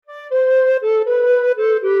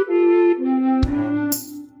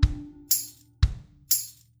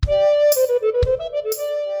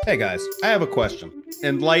Hey guys, I have a question.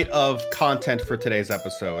 In light of content for today's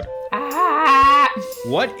episode,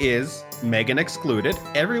 what is, Megan excluded,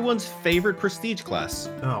 everyone's favorite prestige class?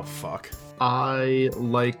 Oh, fuck. I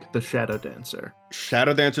like the Shadow Dancer.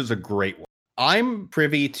 Shadow Dancer is a great one. I'm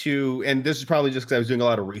privy to, and this is probably just because I was doing a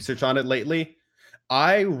lot of research on it lately,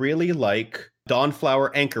 I really like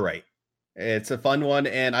Dawnflower Anchorite. It's a fun one,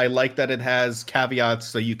 and I like that it has caveats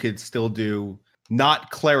so you could still do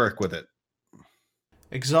not cleric with it.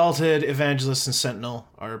 Exalted, Evangelist, and Sentinel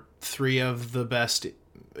are three of the best,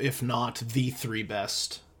 if not the three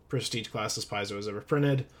best, prestige classes Paizo has ever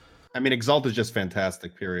printed. I mean, Exalted is just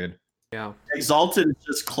fantastic, period. Yeah. Exalted is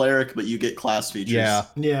just cleric, but you get class features.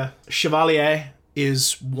 Yeah. Chevalier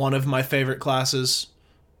is one of my favorite classes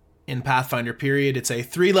in Pathfinder, period. It's a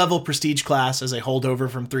 3-level prestige class as a holdover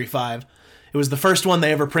from 3.5. It was the first one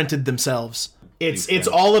they ever printed themselves. It's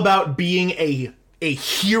all about being a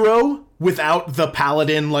hero without the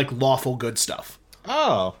paladin, like, lawful good stuff.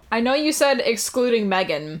 Oh. I know you said excluding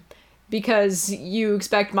Megan because you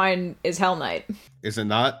expect mine is Hell Knight. Is it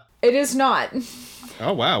not? It is not.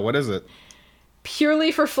 Oh, wow. What is it?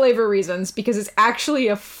 Purely for flavor reasons, because it's actually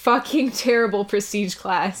a fucking terrible prestige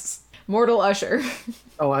class. Mortal Usher.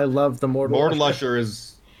 Oh, I love the Mortal Usher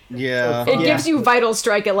is... Yeah. It gives you Vital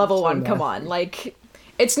Strike at level 1, nice. come on. Like,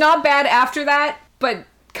 it's not bad after that, but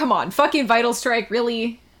come on, fucking Vital Strike,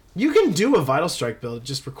 really? You can do a Vital Strike build, it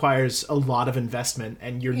just requires a lot of investment,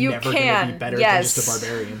 and you're never going to be better than just a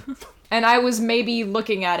barbarian. And I was maybe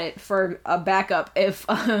looking at it for a backup if,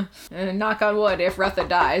 knock on wood, if Retha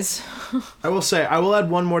dies. I will say, I will add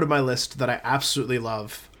one more to my list that I absolutely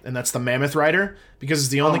love, and that's the Mammoth Rider, because it's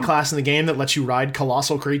the only class in the game that lets you ride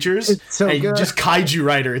colossal creatures. It's so and good. Just Kaiju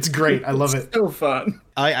Rider. It's great. I love it. So fun.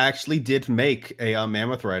 I actually did make a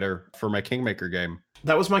Mammoth Rider for my Kingmaker game.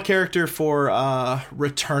 That was my character for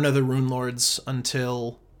Return of the Rune Lords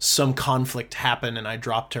until some conflict happened and I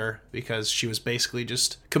dropped her because she was basically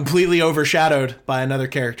just completely overshadowed by another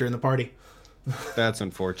character in the party. That's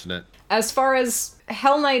unfortunate. As far as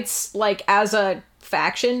Hell Knights, like, as a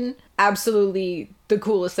faction, absolutely the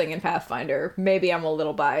coolest thing in Pathfinder. Maybe I'm a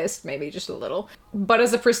little biased, maybe just a little. But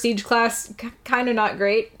as a prestige class, kind of not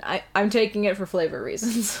great. I'm taking it for flavor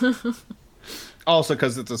reasons. Also,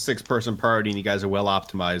 because it's a 6-person party and you guys are well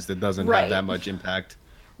optimized, it doesn't have that much impact.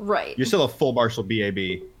 Right. You're still a full martial BAB.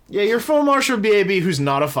 Yeah, you're full martial BAB who's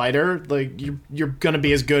not a fighter. Like, you're gonna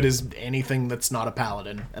be as good as anything that's not a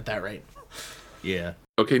paladin at that rate. Yeah.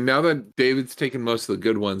 Okay, now that David's taken most of the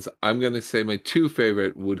good ones, I'm going to say my two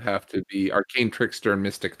favorite would have to be Arcane Trickster and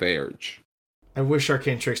Mystic Theurge. I wish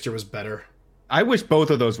Arcane Trickster was better. I wish both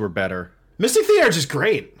of those were better. Mystic Theurge is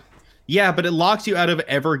great. Yeah, but it locks you out of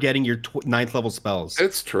ever getting your 9th level spells.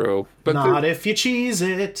 It's true. But Not if you cheese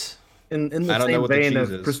it. In the I don't know same what the vein cheese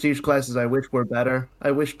of is. prestige classes I wish were better,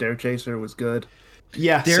 I wish Dare Chaser was good.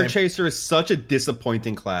 Yeah, Dare same. Chaser is such a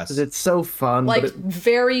disappointing class. 'Cause it's so fun. Like, but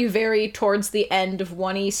very, very towards the end of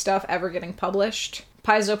 1E stuff ever getting published,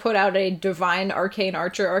 Paizo put out a Divine Arcane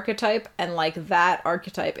Archer archetype, and, like, that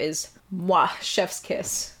archetype is, chef's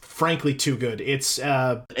kiss. Frankly, too good. It's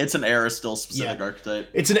It's an Aristil specific archetype.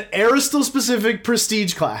 It's an Aristil specific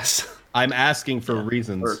prestige class. I'm asking for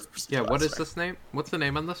reasons. yeah, what is this name? What's the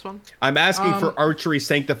name on this one? I'm asking for archery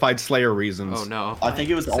sanctified slayer reasons. Oh no. I think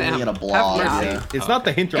it was Sam, only in a have blog. mercy. Yeah. It's not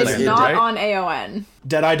the hinterland, It's not right? on AON.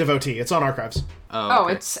 Deadeye Devotee. It's on Archives. Oh,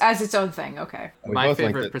 okay. it's as its own thing, okay. We My both linked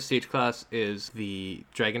favorite it. prestige class is the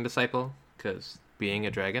Dragon Disciple, because being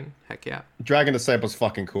a dragon, heck yeah. Dragon Disciple's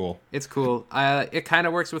fucking cool. It's cool. It kind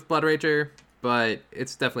of works with Blood Rager, but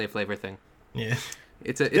it's definitely a flavor thing. Yeah.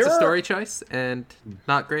 It's a story choice, and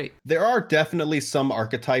not great. There are definitely some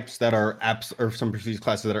archetypes that are or some prestige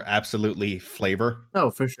classes that are absolutely flavor, oh,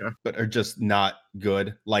 for sure. but are just not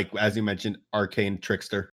good. Like, as you mentioned, Arcane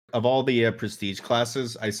Trickster. Of all the prestige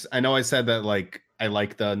classes, I know I said that, like, I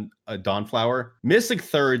like the Dawnflower. Mystic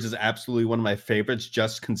Theurge is absolutely one of my favorites,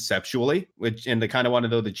 just conceptually, and I kind of want to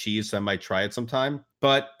know the cheese, so I might try it sometime.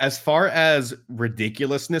 But as far as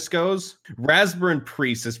ridiculousness goes, Rasburn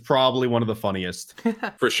Priest is probably one of the funniest.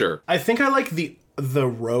 For sure. I think I like the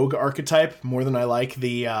rogue archetype more than I like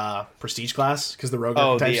the prestige class, because the rogue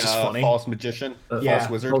archetype is just funny. False magician, Yeah.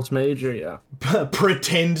 false wizard. Pulse Major, yeah.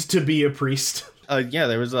 Pretend to be a priest. Yeah,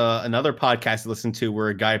 there was another podcast I listened to where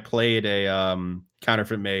a guy played a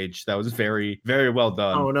counterfeit mage that was very, very well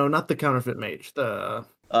done. Oh, no, not the Counterfeit Mage.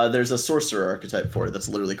 There's a sorcerer archetype for it that's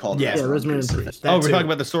literally called Yeah, Resmerian Priest. Oh, we're too. talking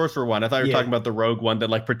about the sorcerer one. I thought you were Yeah. talking about the rogue one that,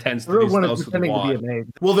 like, pretends to The do Rogue one is spells with the pretending to be wand. a mage.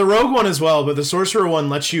 Well, the rogue one as well, but the sorcerer one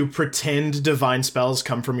lets you pretend divine spells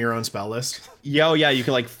come from your own spell list. Yeah, oh, yeah, you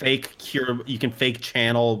can, like, fake cure. You can fake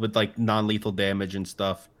channel with, like, non-lethal damage and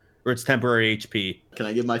stuff. or it's temporary HP. Can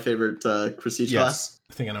I give my favorite prestige Yes. class?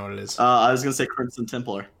 I think I know what it is. I was gonna say Crimson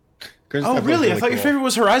Templar. Crimson Oh, Templar is really? I thought your cool. favorite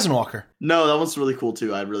was Horizon Walker. No, that one's really cool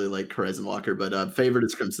too. I really like Horizon Walker, but favorite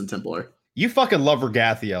is Crimson Templar. You fucking love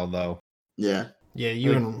Regathiel, though. Yeah, Yeah,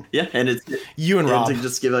 you and and it's Rob. to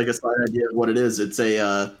just give like a slight idea of what it is. It's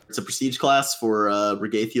a prestige class for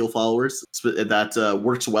Regathiel followers that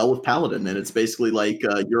works well with Paladin, and it's basically like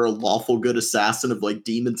you're a lawful good assassin of like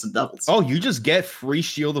demons and devils. Oh, you just get free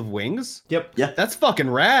Shield of Wings? Yep. Yeah. That's fucking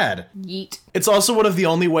rad. Yeet. It's also one of the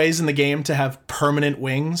only ways in the game to have permanent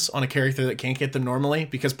wings on a character that can't get them normally,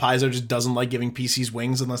 because Paizo just doesn't like giving PCs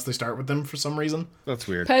wings unless they start with them for some reason. That's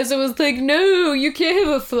weird. Paizo was like, no, you can't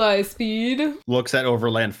have a fly speed. Looks at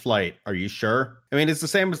Overland Flight. Are you sure? I mean, it's the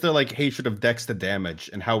same as their like hatred of Dex to damage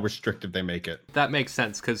and how restrictive they make it. That makes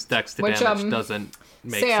sense because Dex to Which, damage doesn't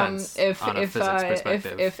make Sam, sense on a physics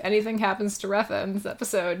perspective. if anything happens to Retha in this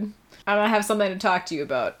episode, I'm gonna have something to talk to you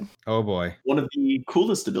about. Oh boy. One of the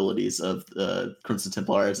coolest abilities of Crimson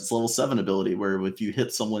Templar is its level 7 ability, where if you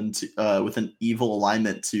hit someone with an evil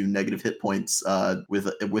alignment to negative hit points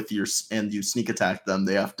with your and you sneak attack them,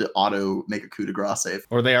 they have to auto make a coup de grace save.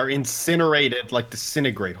 Or they are incinerated like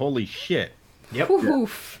disintegrate. Holy shit. Yep.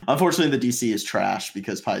 Oof. Unfortunately, the DC is trash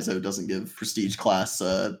because Paizo doesn't give prestige class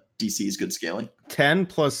DCs good scaling. 10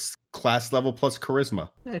 plus class level plus charisma.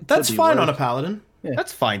 That's fine on a paladin.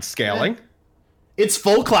 That's fine scaling. It's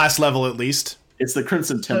full class level at least. It's the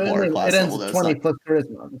Crimson Templar class it ends level. Though. 20 It's not- plus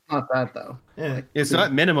charisma. It's not bad though. Yeah. It's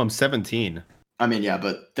not minimum 17. I mean, yeah,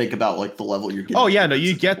 but think about like the level you're getting. Oh yeah, no, from you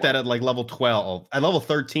Crimson get Templar. that at like level 12. At level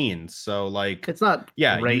 13. So like It's not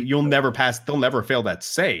yeah, great. you'll never pass, they'll never fail that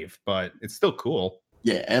save, but it's still cool.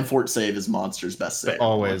 Yeah, and Fort Save is Monster's best save.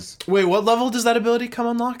 Always. Wait, what level does that ability come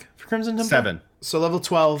unlock for Crimson Temple? 7. So level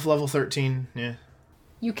 12, level 13. Yeah.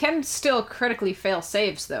 You can still critically fail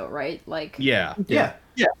saves, though, right? Like, Yeah. Yeah.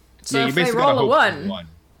 so Yeah, you if they basically gotta roll a hope for 1,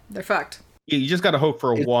 they're fucked. Yeah, you just gotta hope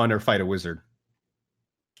for a 1 or fight a wizard.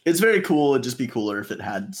 It's very cool. It'd just be cooler if it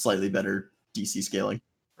had slightly better DC scaling.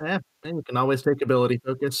 Yeah, and you can always take ability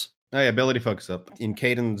focus. Oh yeah, ability focus up. In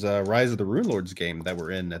Caden's Rise of the Rune Lords game that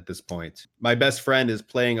we're in at this point, my best friend is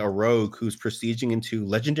playing a rogue who's prestiging into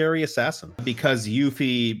Legendary Assassin because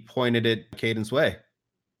Yuffie pointed it Caden's way.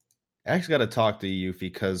 I actually got to talk to Yuffie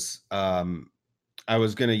because I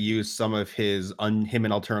was going to use some of him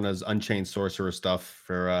and Alterna's Unchained Sorcerer stuff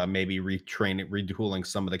for maybe retooling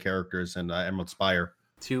some of the characters in Emerald Spire.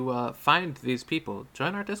 To find these people,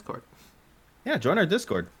 join our Discord. Yeah, join our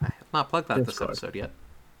Discord. I have not plugged that this Discord. episode yet.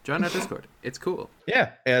 Join our Discord. It's cool.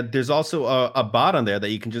 Yeah, and there's also a bot on there that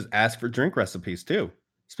you can just ask for drink recipes too.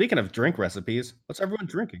 Speaking of drink recipes, what's everyone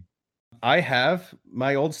drinking? I have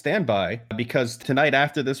my old standby because tonight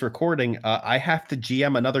after this recording, I have to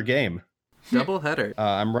GM another game. Double header.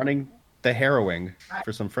 I'm running the Harrowing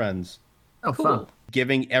for some friends, Oh, Cool. fun.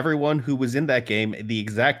 giving everyone who was in that game the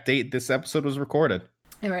exact date this episode was recorded.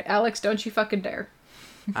 All right, Alex, don't you fucking dare.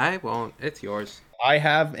 I won't. It's yours. I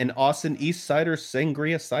have an Austin East Cider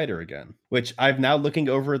Sangria Cider again, which I've now looking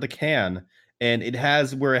over the can, and it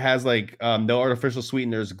has like no artificial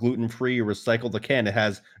sweeteners, gluten-free, recycled the can. It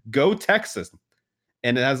has Go Texas,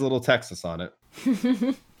 and it has a little Texas on it.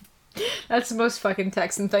 That's the most fucking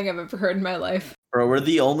Texan thing I've ever heard in my life. Bro, we're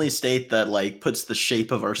the only state that like puts the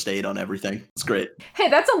shape of our state on everything. It's great. Hey,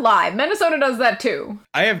 that's a lie. Minnesota does that too.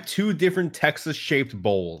 I have 2 different Texas-shaped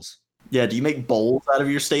bowls. Yeah, do you make bowls out of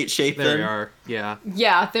your state shape There then? we are. Yeah.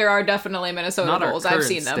 Yeah, there are definitely Minnesota Not our bowls. current I've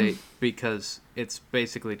seen them. state because it's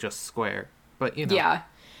basically just square. But you know. Yeah.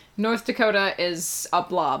 North Dakota is a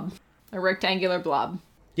blob, a rectangular blob.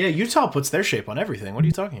 Yeah, Utah puts their shape on everything. What are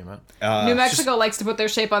you talking about? New Mexico likes to put their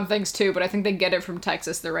shape on things too, but I think they get it from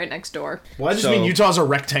Texas. They're right next door. Well, I just So- mean Utah's a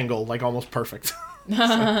rectangle, like almost perfect.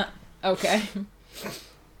 Okay.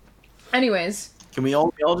 Anyways, Can we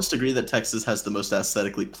all just agree that Texas has the most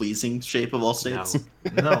aesthetically pleasing shape of all No. states?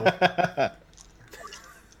 No.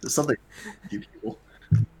 There's something you people.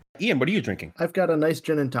 Ian, what are you drinking? I've got a nice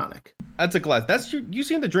gin and tonic. That's a glass. You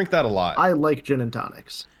seem to drink that a lot. I like gin and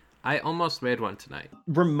tonics. I almost made one tonight.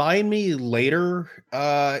 Remind me later,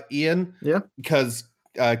 Ian. Yeah. Because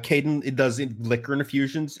Caden it does liquor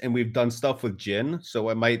infusions, and we've done stuff with gin. So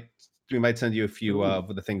we might send you a few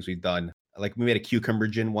of the things we've done. Like we made a cucumber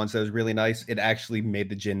gin once that was really nice. It actually made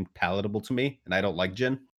the gin palatable to me, and I don't like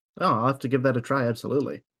gin. Oh, I'll have to give that a try.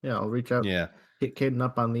 Absolutely. Yeah, I'll reach out. Yeah. Hit Caden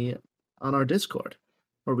up on our Discord,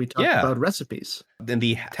 where we talk Yeah. about recipes. In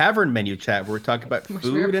the tavern menu chat, where we're talking about which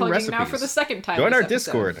food we're and plugging recipes. now for the second time. Join this our episode.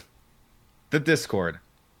 Discord. The Discord.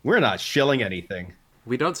 We're not shilling anything.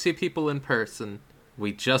 We don't see people in person.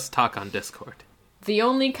 We just talk on Discord. The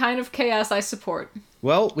only kind of chaos I support.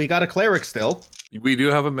 Well, we got a cleric still. We do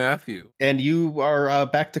have a Matthew. And you are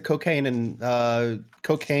back to cocaine and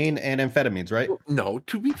amphetamines, right? No,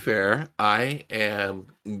 to be fair, I am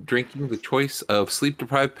drinking the choice of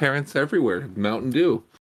sleep-deprived parents everywhere, Mountain Dew.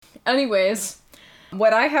 Anyways,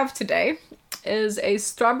 what I have today is a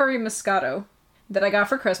strawberry Moscato that I got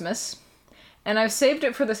for Christmas, and I've saved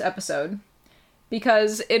it for this episode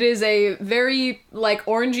because it is a very, like,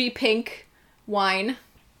 orangey pink wine,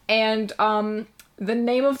 and the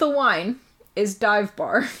name of the wine is Dive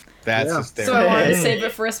Bar. That's Yeah. hysterical. So I wanted to save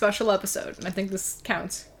it for a special episode, and I think this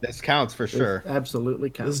counts. This counts for sure. It absolutely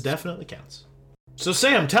This counts. definitely counts. So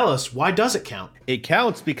Sam, tell us, why does it count? It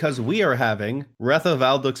counts because we are having Retha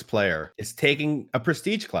Valduk's player is taking a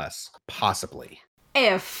prestige class, possibly.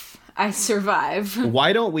 If I survive.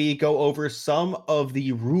 Why don't we go over some of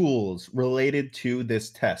the rules related to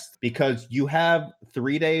this test? Because you have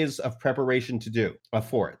 3 days of preparation to do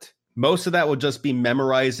for it. Most of that will just be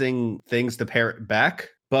memorizing things to pair it back.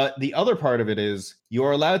 But the other part of it is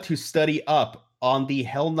you're allowed to study up on the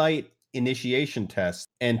Hell Knight initiation test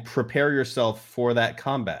and prepare yourself for that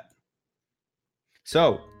combat.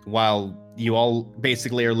 So while you all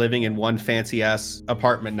basically are living in one fancy ass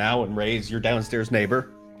apartment now and Ray's your downstairs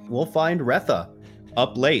neighbor, we'll find Retha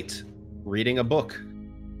up late reading a book.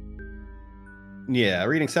 Yeah,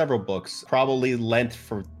 reading several books, probably lent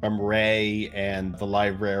from Ray and the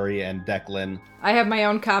library and Declan. I have my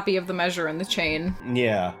own copy of The Measure and the Chain.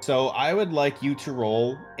 Yeah, so I would like you to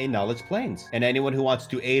roll a Knowledge Planes, and anyone who wants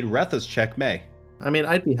to aid Retha's check may. I mean,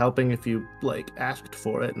 I'd be helping if you, like, asked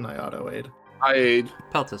for it and I auto-aid. I aid.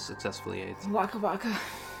 Peltus successfully aids. Waka waka.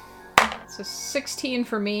 So 16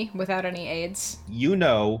 for me without any aids. You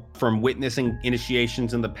know from witnessing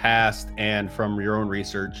initiations in the past and from your own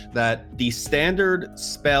research that the standard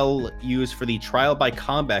spell used for the trial by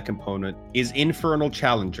combat component is Infernal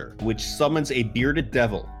Challenger, which summons a bearded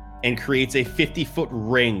devil and creates a 50-foot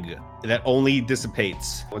ring that only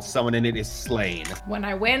dissipates when someone in it is slain. When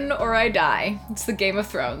I win or I die. It's the Game of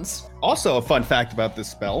Thrones. Also, a fun fact about this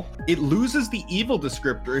spell, it loses the evil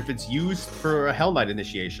descriptor if it's used for a Hell Knight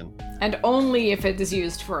initiation. And only if it is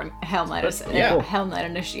used for a Hell Knight, Yeah. Hell Knight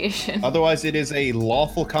initiation. Otherwise, it is a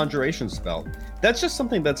lawful conjuration spell. That's just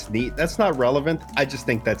something that's neat. That's not relevant. I just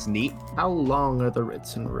think that's neat. How long are the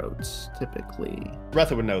writs and rotes, typically?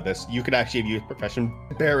 Retha would know this. You could actually have used profession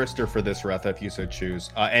barrister for this, Retha, if you so choose.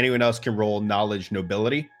 Anyone else can roll knowledge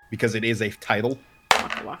nobility because it is a title.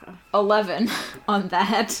 Waka waka. 11 on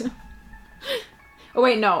that. Oh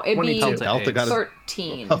wait, no, it'd be 22. Delta got a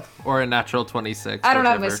 13. Or a natural 26. I don't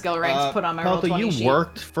have my whichever. skill ranks put on my roll Pelta, 20 you sheet.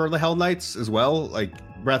 worked for the Hell Knights as well. Like,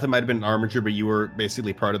 Retha might have been an armager, but you were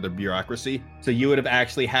basically part of the bureaucracy. So you would have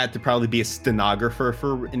actually had to probably be a stenographer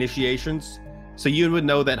for initiations. So you would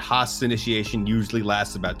know that Haast's initiation usually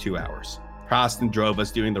lasts about 2 hours. Haast and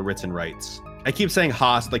Drovas doing the writs and rites. I keep saying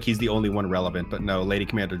Haast like he's the only one relevant, but no, Lady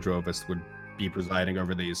Commander Drovas would be presiding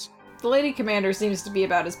over these. The Lady Commander seems to be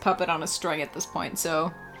about his puppet on a string at this point,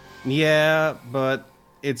 so... Yeah, but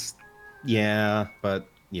it's... Yeah. But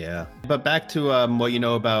back to what you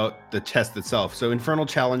know about the test itself. So Infernal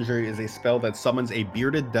Challenger is a spell that summons a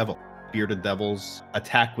bearded devil. Bearded devils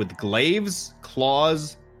attack with glaives,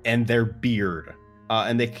 claws, and their beard.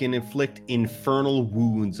 And they can inflict infernal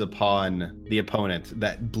wounds upon the opponent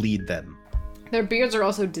that bleed them. Their beards are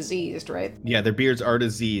also diseased, right? Yeah, their beards are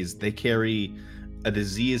diseased. They carry a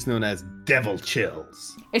disease known as devil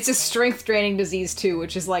chills. It's a strength draining disease too,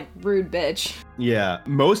 which is like rude bitch. Yeah,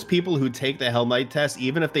 most people who take the Hell Knight test,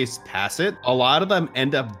 even if they pass it, a lot of them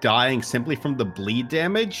end up dying simply from the bleed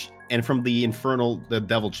damage and from the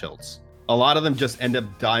devil chills. A lot of them just end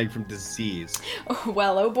up dying from disease. Oh,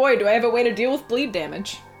 well, oh boy, do I have a way to deal with bleed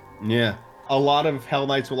damage. Yeah. A lot of Hell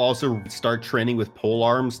Knights will also start training with pole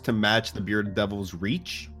arms to match the bearded devil's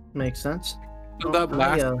reach. Makes sense. So that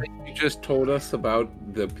last yeah. thing you just told us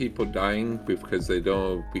about the people dying because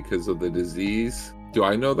of the disease. Do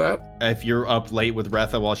I know that? If you're up late with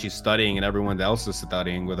Retha while she's studying and everyone else is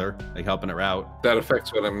studying with her, like helping her out. That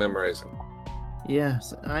affects what I'm memorizing.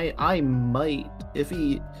 Yes, I might. If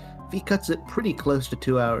he cuts it pretty close to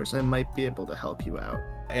 2 hours, I might be able to help you out.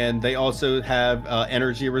 And they also have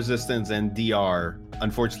energy resistance and DR.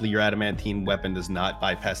 Unfortunately, your adamantine weapon does not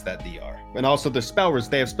bypass that DR. And also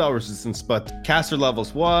they have spell resistance, but caster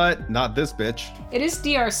levels, what? Not this bitch. It is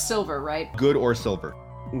DR silver, right? Good or silver.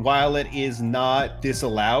 While it is not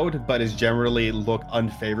disallowed, but is generally looked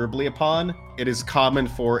unfavorably upon, it is common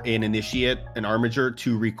for an initiate, an armager,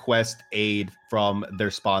 to request aid from their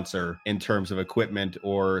sponsor in terms of equipment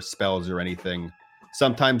or spells or anything.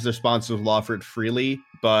 Sometimes their sponsors will offer it freely,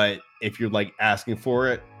 but if you're like asking for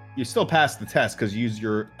it, You still pass the test because you use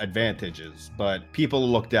your advantages, but people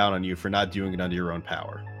look down on you for not doing it under your own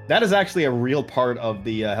power. That is actually a real part of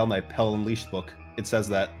the Hell Unleashed book. It says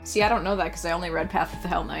that. See, I don't know that because I only read Path of the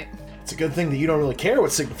Hell Knight. It's a good thing that you don't really care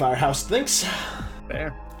what Signifier House thinks.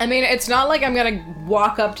 Fair. I mean, it's not like I'm gonna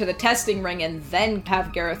walk up to the testing ring and then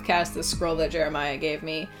have Gareth cast the scroll that Jeremiah gave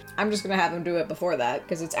me. I'm just gonna have him do it before that,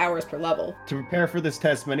 because it's hours per level. To prepare for this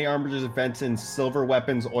test, many armigers invent in silver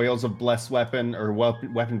weapons, oils of blessed weapon, or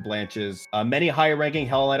weapon blanches. Many higher-ranking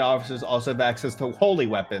Hell Knight officers also have access to holy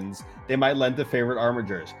weapons they might lend to favorite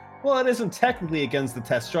armigers. While it isn't technically against the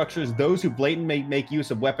test structures, those who blatantly make use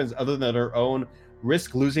of weapons other than their own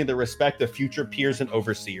risk losing the respect of future peers and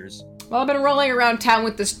overseers. Well, I've been rolling around town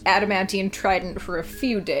with this adamantine trident for a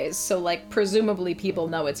few days, so, like, presumably people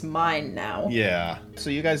know it's mine now. Yeah.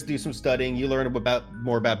 So you guys do some studying. You learn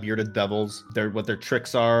more about bearded devils, what their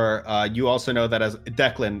tricks are. You also know that as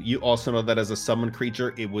Declan, you also know that as a summon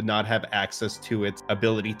creature, it would not have access to its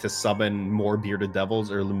ability to summon more bearded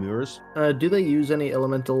devils or lemurs. Do they use any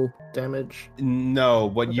elemental damage? No.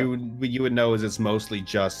 What Okay. you would know is it's mostly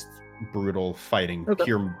just brutal fighting, Okay.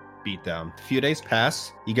 pure beatdown. A few days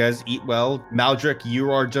pass. You guys eat well. Maldrick,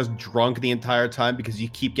 you are just drunk the entire time because you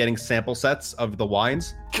keep getting sample sets of the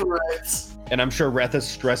wines. Correct. And I'm sure Retha's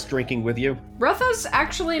stress drinking with you. Retha's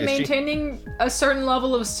actually Is she? maintaining a certain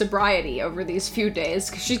level of sobriety over these few days,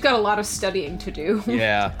 because she's got a lot of studying to do.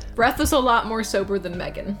 Yeah, Retha's a lot more sober than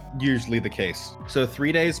Megan. usually the case. So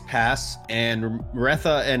 3 days pass, and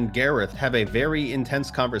Retha and Gareth have a very intense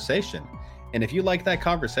conversation. And if you like that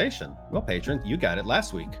conversation, well, patrons, you got it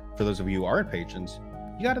last week. For those of you who aren't patrons,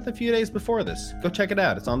 you got it a few days before this. Go check it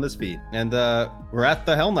out. It's on this feed. And we're at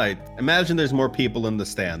the Hell Knight. Imagine there's more people in the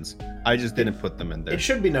stands. I just didn't put them in there. It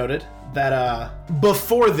should be noted that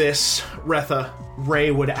before this, Retha,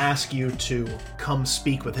 Ray would ask you to come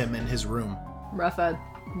speak with him in his room. Retha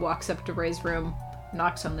walks up to Ray's room,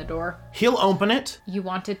 knocks on the door. He'll open it. You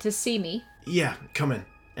wanted to see me? Yeah, come in.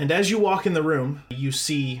 And as you walk in the room, you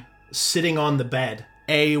see, sitting on the bed,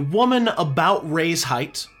 a woman about Ray's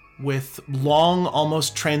height, with long,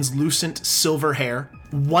 almost translucent silver hair,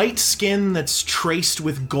 white skin that's traced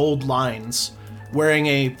with gold lines, wearing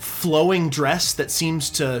a flowing dress that seems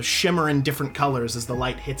to shimmer in different colors as the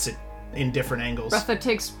light hits it in different angles. Retha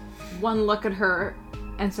takes one look at her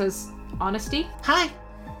and says, "Honesty? Hi.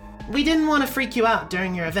 We didn't want to freak you out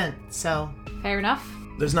during your event, so... Fair enough."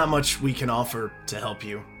 There's not much we can offer to help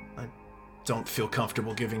you. I don't feel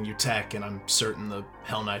comfortable giving you tech, and I'm certain the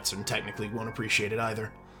Hell Knights and technically won't appreciate it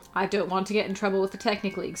either. I don't want to get in trouble with the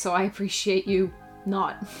Technic League, so I appreciate you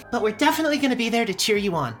not. But we're definitely going to be there to cheer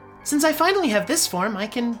you on. Since I finally have this form, I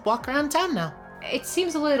can walk around town now. It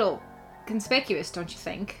seems a little conspicuous, don't you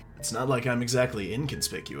think? It's not like I'm exactly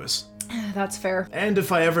inconspicuous. That's fair. And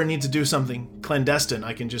if I ever need to do something clandestine,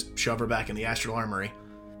 I can just shove her back in the Astral Armory.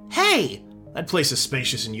 Hey! That place is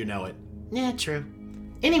spacious and you know it. Yeah, true.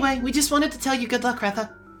 Anyway, we just wanted to tell you good luck,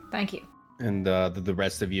 Retha. Thank you. And the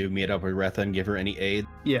rest of you meet up with Retha and give her any aid.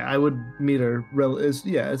 Yeah, I would meet her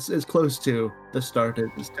as close to the start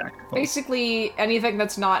as tactical. Basically, anything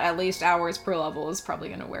that's not at least hours per level is probably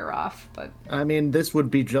going to wear off, but I mean, this would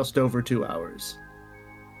be just over 2 hours.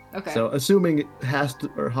 okay. So, assuming Hast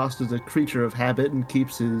is a creature of habit and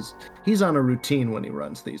he's on a routine when he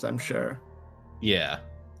runs these, I'm sure. Yeah.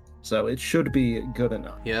 So it should be good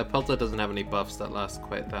enough. Yeah, Pelta doesn't have any buffs that last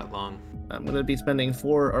quite that long. I'm going to be spending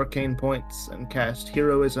 4 arcane points and cast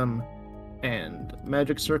Heroism and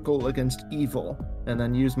Magic Circle against Evil, and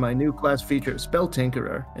then use my new class feature, Spell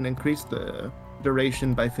Tinkerer, and increase the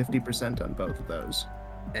duration by 50% on both of those.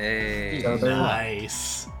 Hey. So there-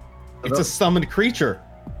 Nice. It's a summoned creature.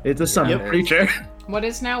 It's a summoned Yep. creature. What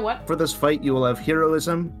is now what? For this fight, you will have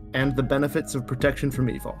Heroism and the benefits of protection from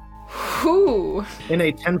evil Whew. in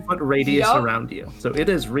a 10-foot radius Yup. around you. So it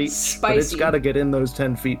is reach, but it's Spicy. got to get in those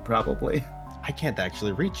 10 feet probably. I can't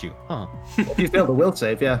actually reach you, huh? If you fail the will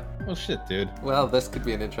save, yeah. Oh shit, dude. Well, this could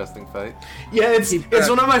be an interesting fight. Yeah, it's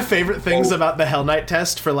one of my favorite things about the Hell Knight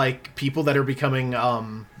test for like people that are becoming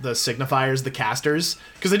the signifiers, the casters,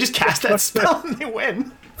 because they just cast that spell and they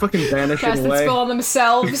win. Fucking vanishing Cast that away. spell on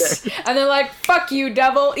themselves, and they're like, "Fuck you,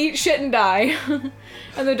 devil! Eat shit and die."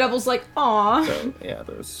 And the devil's like, "Aw." So, yeah,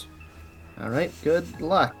 those. All right, good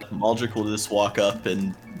luck. Maldrick will just walk up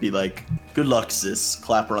and be like, "Good luck, sis."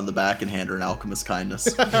 Clap her on the back and hand her an alchemist kindness.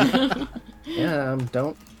 Yeah,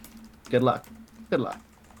 don't. Good luck. Good luck.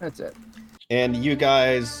 That's it. And you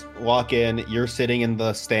guys walk in, you're sitting in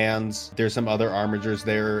the stands. There's some other armigers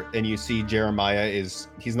there, and you see Jeremiah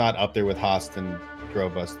he's not up there with Hast and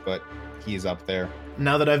Grovust, but he's up there.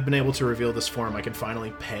 Now that I've been able to reveal this form, I can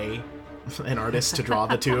finally pay an artist to draw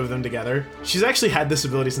the two of them together. She's actually had this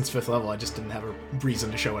ability since 5th level. I just didn't have a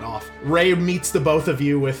reason to show it off. Ray meets the both of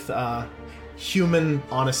you with human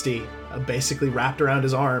honesty, basically wrapped around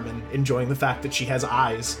his arm and enjoying the fact that she has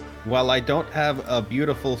eyes. While I don't have a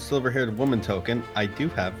beautiful silver-haired woman token, I do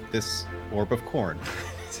have this orb of corn.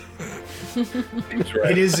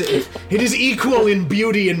 It is equal in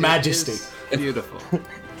beauty and majesty. Beautiful.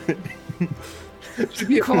 Should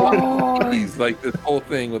be a He's like this whole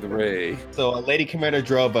thing with Ray. So Lady Commander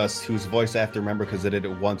Drobus, whose voice I have to remember because I did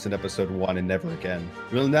it once in episode 1 and never again,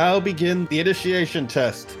 will now begin the initiation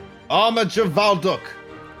test. Armature Valduk,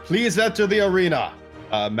 please enter the arena.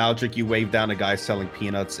 Maldrick, you wave down a guy selling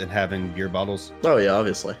peanuts and having beer bottles. Oh yeah,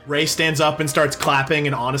 obviously. Ray stands up and starts clapping,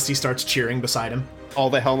 and Honesty starts cheering beside him. All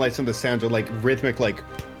the Hell Knights and the sounds are like rhythmic, like...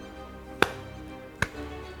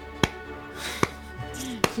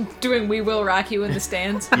 Doing We Will Rock You in the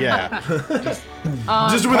stands. Yeah.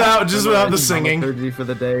 Just without the singing. Liturgy for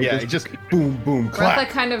the day. Yeah, just boom, boom, clap. Retha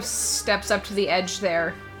kind of steps up to the edge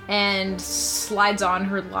there and slides on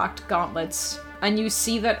her locked gauntlets. And you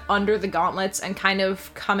see that under the gauntlets and kind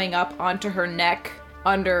of coming up onto her neck,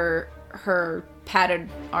 under her padded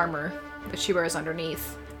armor that she wears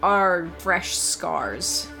underneath, are fresh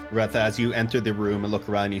scars. Retha, as you enter the room and look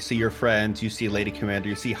around, you see your friends, you see Lady Commander,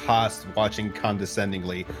 you see Haas watching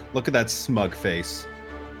condescendingly. Look at that smug face.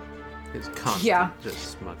 It's constant, Yeah.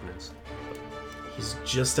 just smugness. He's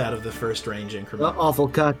just out of the first range increment. Awful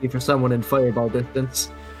cocky for someone in fireball distance.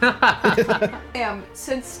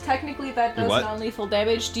 Since technically that does What? non-lethal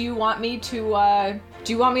damage, do you want me to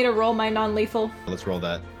roll my non-lethal? Let's roll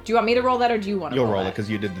that. Do you want me to roll that, or do you want to You'll roll roll it that? because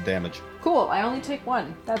you did the damage. Cool, I only take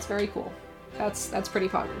 1. That's very cool. That's pretty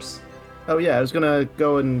poggers. Oh yeah, I was gonna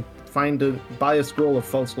go and buy a scroll of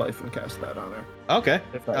false life and cast that on her. Okay.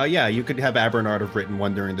 If I- Yeah, you could have Abernard have written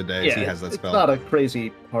one during the day as he has that it's spell. not a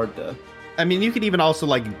crazy hard to. I mean, you could even also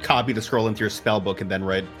like copy the scroll into your spell book and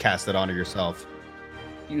then cast it on her yourself.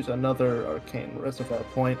 Use another arcane reservoir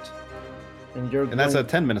point, and you're And that's going-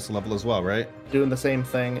 at 10 minutes level as well, right? doing the same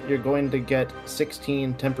thing. You're going to get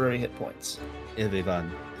 16 temporary hit points.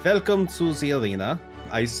 Everyone, welcome to the arena.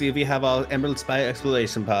 I see we have our Emerald Spire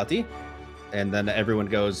exploration party. And then everyone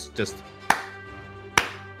goes just...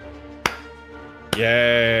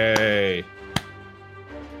 Yay!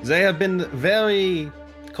 They have been very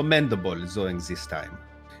commendable during this time.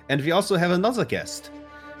 And we also have another guest.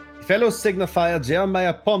 Fellow signifier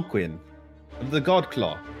Jeremiah Pumpkin of the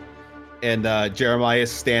Godclaw. And Jeremiah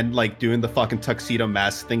is doing the fucking tuxedo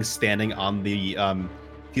mask thing, standing on the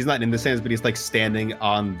he's not in the stands, but he's like standing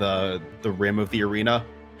on the rim of the arena.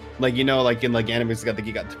 Like, you know, like in like animes,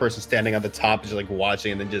 you got the person standing on the top, just like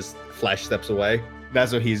watching, and then just flash steps away.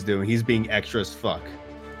 That's what he's doing. He's being extra as fuck.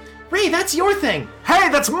 Ray, that's your thing! Hey,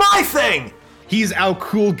 that's my thing! He's out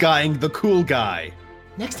cool guying the cool guy.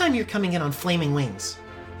 Next time you're coming in on flaming wings,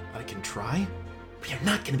 I can try. we are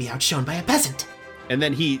not going to be outshone by a peasant. And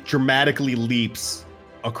then he dramatically leaps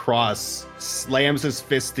across, slams his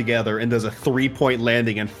fists together, and does a 3-point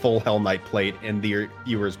landing and full Hell Knight plate in the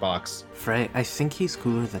viewer's box. Frey, I think he's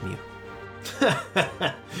cooler than you.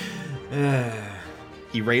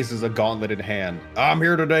 He raises a gauntleted hand. I'm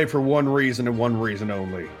here today for one reason and one reason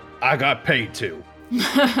only. I got paid to.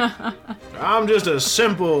 I'm just a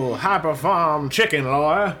simple Hyper Farm chicken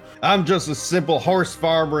lawyer. I'm just a simple horse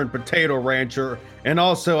farmer and potato rancher, and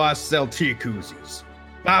also I sell tea koozies.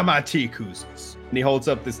 Buy my tea koozies. And he holds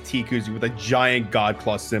up this tea koozie with a giant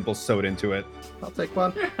Godclaw symbol sewed into it. I'll take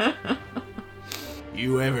one.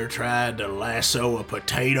 You ever tried to lasso a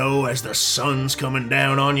potato as the sun's coming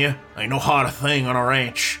down on you? Ain't no hard thing on a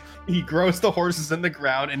ranch. He grows the horses in the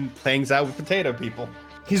ground and hangs out with potato people.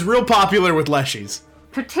 He's real popular with leshies.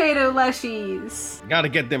 Potato leshies. Gotta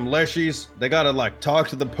get them leshies. They gotta like talk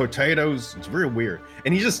to the potatoes. It's real weird.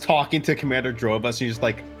 And he's just talking to Commander Drobus, and he's just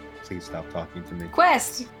like, please stop talking to me.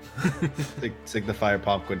 Quest. Signifier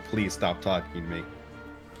Pumpkin, please stop talking to me.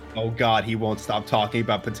 Oh god, he won't stop talking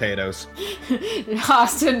about potatoes.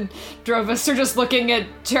 Austin Drovus are just looking at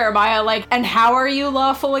Jeremiah like, and how are you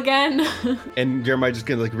lawful again? And Jeremiah just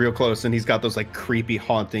gets like real close, and he's got those like creepy,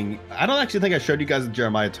 haunting. I don't actually think I showed you guys the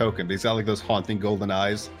Jeremiah token, but he's got like those haunting golden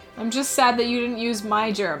eyes. I'm just sad that you didn't use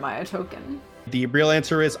my Jeremiah token. The real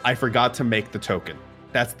answer is I forgot to make the token.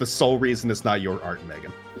 That's the sole reason it's not your art,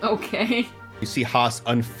 Megan. Okay. You see Haas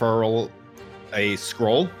unfurl a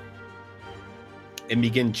scroll and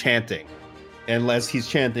begin chanting. And as he's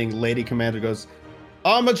chanting, Lady Commander goes,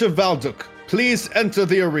 Armature Valduk, please enter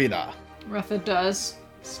the arena. Retha does.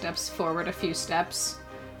 Steps forward a few steps.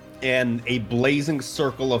 And a blazing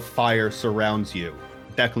circle of fire surrounds you.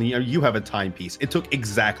 Declan, you have a timepiece. It took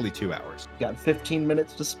exactly 2 hours. Got 15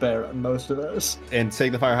 minutes to spare on most of those. And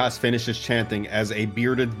Signifier Haas finishes chanting as a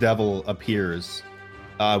bearded devil appears.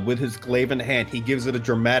 With his glaive in hand, he gives it a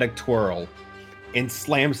dramatic twirl and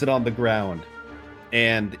slams it on the ground.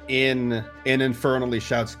 And in infernally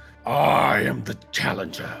shouts, "I am the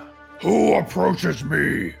challenger. Who approaches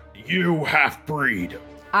me? You half-breed."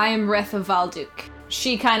 I am Retha Valduk.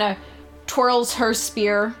 She kind of twirls her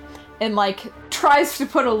spear and, like, tries to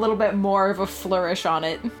put a little bit more of a flourish on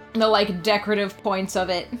it. The, like, decorative points of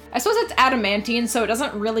it. I suppose it's adamantine, so it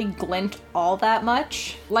doesn't really glint all that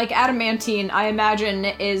much. Like, adamantine, I imagine,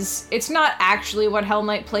 it's not actually what Hell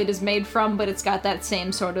Knight plate is made from, but it's got that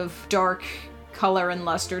same sort of dark color and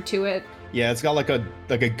luster to it. Yeah, it's got like a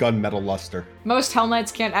gunmetal luster. Most Hell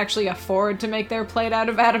Knights can't actually afford to make their plate out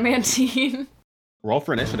of adamantine. Roll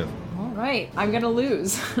for initiative. Alright, I'm gonna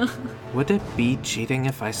lose. Would it be cheating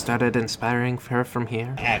if I started inspiring her from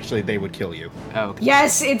here? Actually, they would kill you. Oh, okay.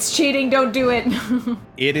 Yes, it's cheating, don't do it.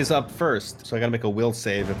 It is up first, so I gotta make a will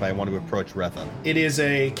save if I want to approach Retha. It is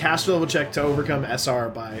a cast level check to overcome SR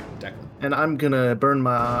by Declan. And I'm gonna burn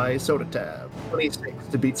my soda tab. 26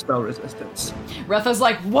 to beat spell resistance. Retha's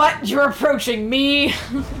like, what? You're approaching me?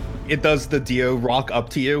 It does the Dio rock up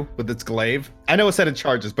to you with its glaive. I know it said it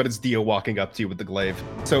charges, but it's Dio walking up to you with the glaive.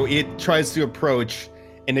 So it tries to approach,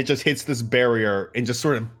 and it just hits this barrier and just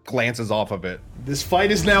sort of glances off of it. This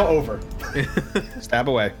fight is now over. Stab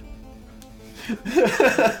away.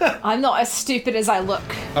 I'm not as stupid as I look.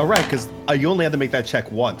 Oh, right, because you only had to make that check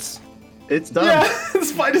once. It's done. Yeah,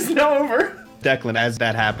 this fight is now over. Declan, as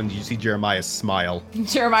that happens, you see Jeremiah smile.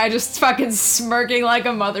 Jeremiah just fucking smirking like a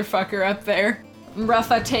motherfucker up there.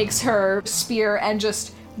 Retha takes her spear and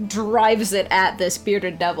just drives it at this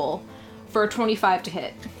bearded devil for a 25 to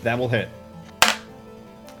hit. That will hit.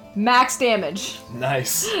 Max damage.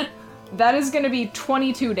 Nice. That is gonna be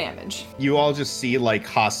 22 damage. You all just see, like,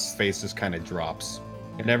 Haas's face just kind of drops.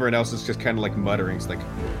 And everyone else is just kind of, like, muttering. It's like,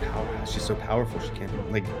 how she's so powerful, she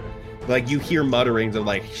can't, like, you hear mutterings of,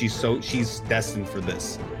 like, she's destined for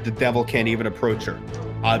this. The devil can't even approach her.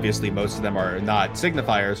 Obviously, most of them are not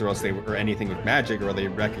signifiers, or else they or anything with magic, or they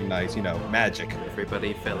recognize, magic.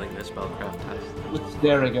 Everybody failing their spellcraft test. With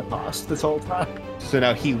staring at Haas this whole time. So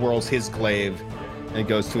now he whirls his glaive and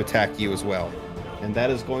goes to attack you as well. And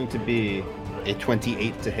that is going to be a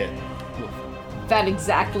 28 to hit. That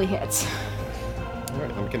exactly hits. All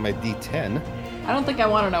right, I'm getting my D10. I don't think I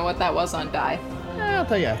want to know what that was on die. I'll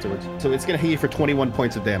tell you afterwards. So it's going to hit you for 21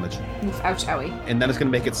 points of damage. Oof, ouch, owie. And then it's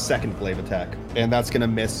going to make its second glaive attack. And that's going to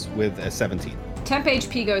miss with a 17. Temp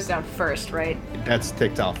HP goes down first, right? That's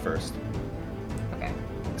ticked off first. Okay.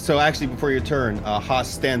 So actually, before your turn, Haas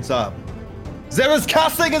stands up. There is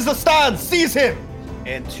casting as the stand! Seize him!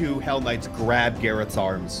 And two Hell Knights grab Garrett's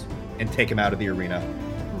arms and take him out of the arena.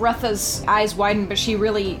 Retha's eyes widen, but she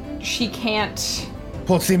can't.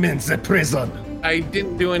 Puts him in the prison. I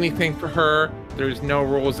didn't do anything for her. There's no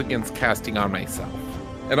rules against casting on myself.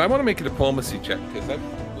 And I want to make a diplomacy check, because I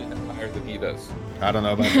probably have higher than he does. I don't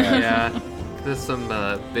know about that. Yeah, there's some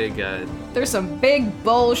big... There's some big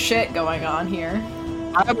bullshit going on here.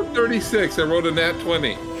 I have a 36. I rolled a nat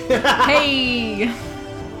 20. Hey!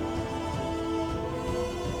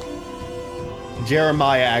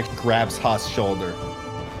 Jeremiah actually grabs Haas' shoulder.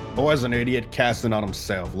 Boy's an idiot casting on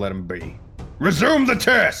himself. Let him be. Resume the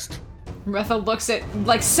test! Retha looks at,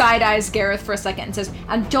 side-eyes Gareth for a second and says,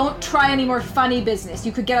 and don't try any more funny business.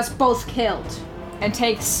 You could get us both killed. And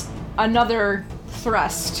takes another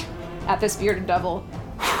thrust at this bearded devil.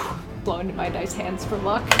 Blow into my dice hands for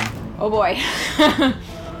luck. Oh boy.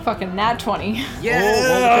 Fucking nat 20.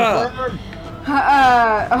 Yeah!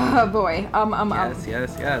 Oh boy.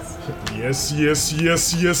 Yes.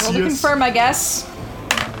 Well, to confirm, I guess.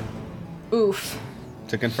 Oof.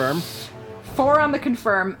 To confirm, 4 on the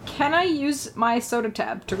confirm. Can I use my soda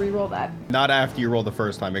tab to reroll that? not after you roll the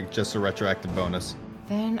first time, it's just a retroactive bonus.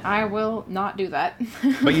 Then I will not do that.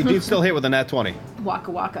 But you did still hit with a nat 20.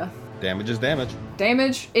 Waka waka. Damage is damage.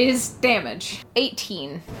 Damage is damage.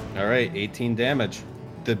 18. All right, 18 damage.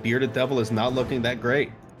 The bearded devil is not looking that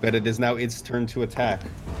great, but it is now its turn to attack.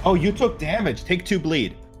 Oh, you took damage. Take 2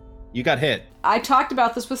 bleed. You got hit. I talked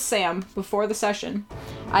about this with Sam before the session.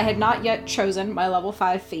 I had not yet chosen my level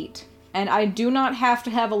 5 feat, and I do not have to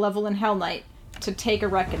have a level in Hell Knight to take a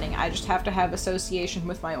Reckoning. I just have to have association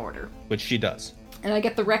with my order. Which she does. And I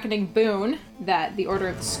get the Reckoning boon that the Order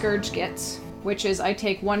of the Scourge gets, which is I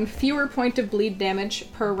take 1 fewer point of bleed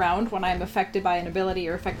damage per round when I am affected by an ability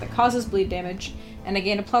or effect that causes bleed damage, and I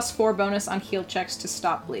gain a +4 bonus on heal checks to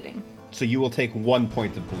stop bleeding. So you will take 1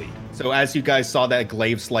 point of bleed. So as you guys saw that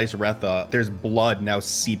glaive slice Retha, there's blood now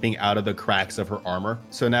seeping out of the cracks of her armor.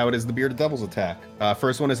 So now it is the Bearded Devil's attack.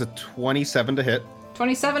 First one is a 27 to hit.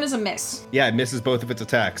 27 is a miss. Yeah, it misses both of its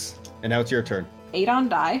attacks. And now it's your turn. 8 on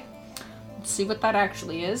die. Let's see what that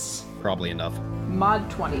actually is. Probably enough. Mod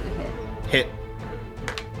 20 to hit. Hit.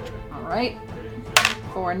 Alright.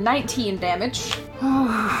 For 19 damage.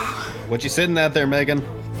 What you sitting at there, Megan?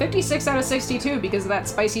 56 out of 62 because of that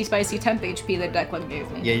spicy temp HP that Declan gave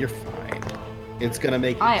me. Yeah, you're fine. It's gonna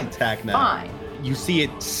make I its am attack now. fine. You see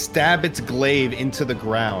it stab its glaive into the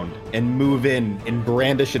ground and move in and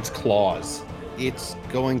brandish its claws. It's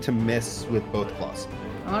going to miss with both claws.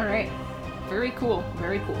 Alright. Very cool.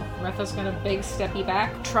 Very cool. Retha's gonna big steppy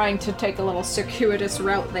back, trying to take a little circuitous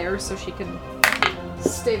route there so she can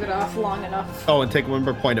stave it off long enough. Oh, and take 1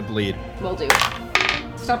 more point of bleed. Will do.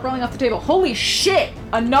 Stop rolling off the table. Holy shit!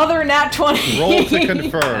 Another nat 20! Roll to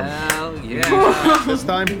confirm. Hell yeah. This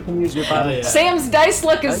time? Use your body. Yeah. Sam's dice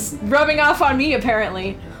luck is rubbing off on me,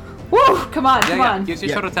 apparently. Woo! Come on, come on. Use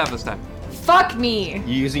your soda tab this time. Fuck me!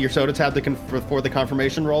 You using your soda tab for the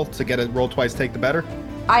confirmation roll to get a roll twice, take the better?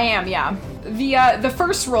 I am, yeah. The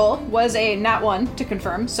first roll was a nat 1 to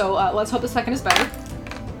confirm, so let's hope the second is better.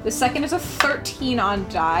 The second is a 13 on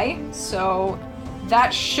die, so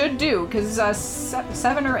that should do, because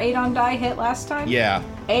 7 or 8 on die hit last time. Yeah.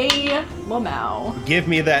 A Lamau. Give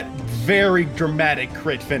me that very dramatic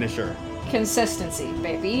crit finisher. Consistency,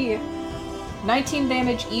 baby. 19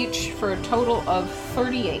 damage each for a total of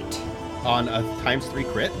 38. On a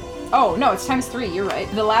 ×3 crit? Oh, no, it's ×3, you're right.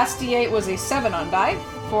 The last d8 was a 7 on die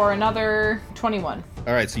for another 21.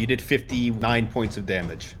 Alright, so you did 59 points of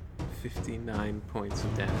damage. 59 points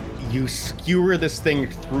of damage. You skewer this thing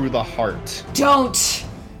through the heart. Don't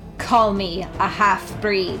call me a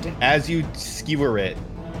half-breed. As you skewer it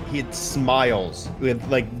smiles with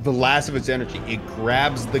like the last of its energy. It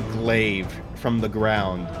grabs the glaive from the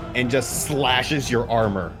ground and just slashes your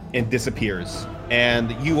armor and disappears.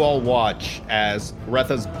 And you all watch as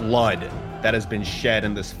Retha's blood that has been shed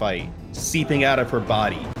in this fight, seeping out of her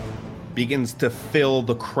body, begins to fill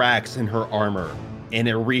the cracks in her armor, and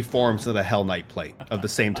it reforms to the Hell Knight plate of the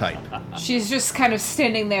same type. She's just kind of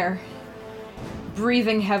standing there,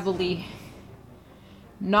 breathing heavily,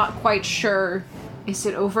 not quite sure. Is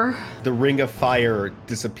it over? The ring of fire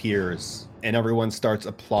disappears, and everyone starts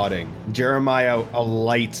applauding. Jeremiah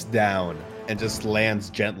alights down and just lands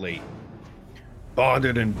gently.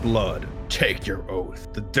 Bonded in blood, take your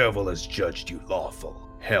oath. The devil has judged you lawful.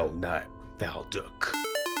 Hell Knight Valduk.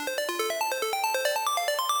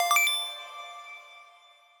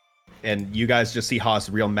 And you guys just see Haas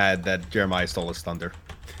real mad that Jeremiah stole his thunder.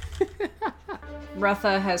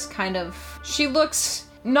 Retha has kind of... She looks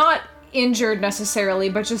not injured necessarily,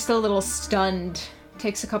 but just a little stunned.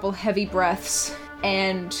 Takes a couple heavy breaths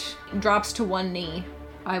and drops to one knee.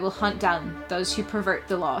 I will hunt down those who pervert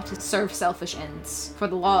the law to serve selfish ends. For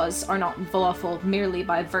the laws are not lawful merely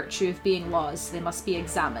by virtue of being laws. They must be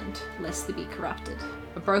examined, lest they be corrupted.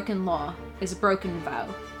 A broken law is a broken vow,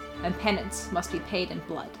 and penance must be paid in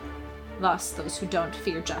blood. Thus, those who don't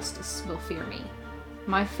fear justice will fear me.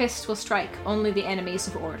 My fist will strike only the enemies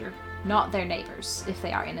of order, not their neighbors, if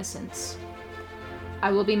they are innocents.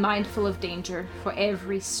 I will be mindful of danger, for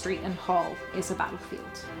every street and hall is a battlefield.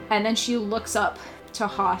 And then she looks up to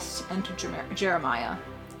Host and to Jeremiah.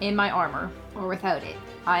 In my armor, or without it,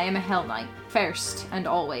 I am a Hell Knight, first and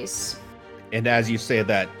always. And as you say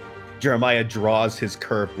that, Jeremiah draws his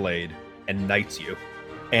curved blade and knights you.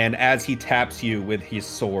 And as he taps you with his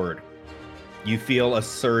sword, you feel a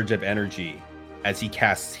surge of energy as he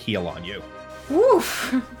casts heal on you.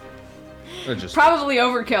 Woof! Just Probably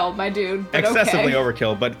overkill, my dude. But excessively okay.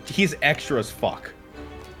 overkill, but he's extra as fuck.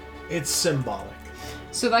 It's symbolic.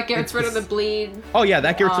 So that gets rid of the bleed. Oh yeah,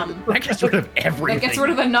 that gets rid of everything. That gets rid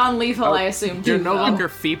of the non-lethal, I assume. You're too, no though. longer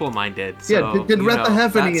feeble-minded. So, Yeah, did you Retha know,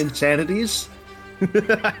 have any that's- insanities?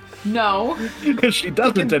 No. Because she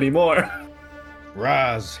doesn't anymore.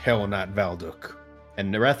 Raz Hell Knight Valduk.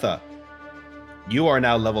 And Retha, you are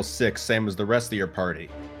now level 6, same as the rest of your party.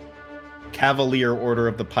 Cavalier Order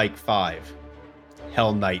of the Pike 5.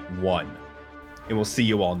 Hell Knight 1. And we'll see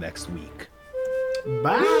you all next week.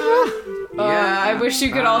 Bye. I wish you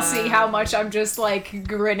could all see how much I'm just like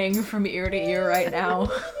grinning from ear to ear right now.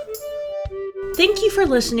 Thank you for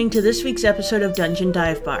listening to this week's episode of Dungeon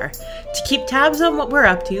Dive Bar. To keep tabs on what we're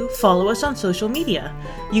up to, follow us on social media.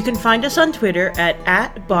 You can find us on Twitter at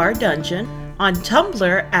 @BarDungeon, on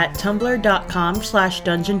Tumblr at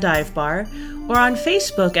tumblr.com/DungeonDiveBar, or on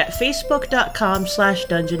Facebook at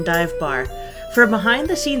facebook.com/DungeonDiveBar. For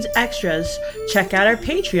behind-the-scenes extras, check out our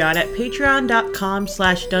Patreon at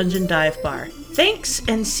patreon.com/dungeondivebar. Thanks,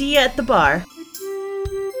 and see you at the bar.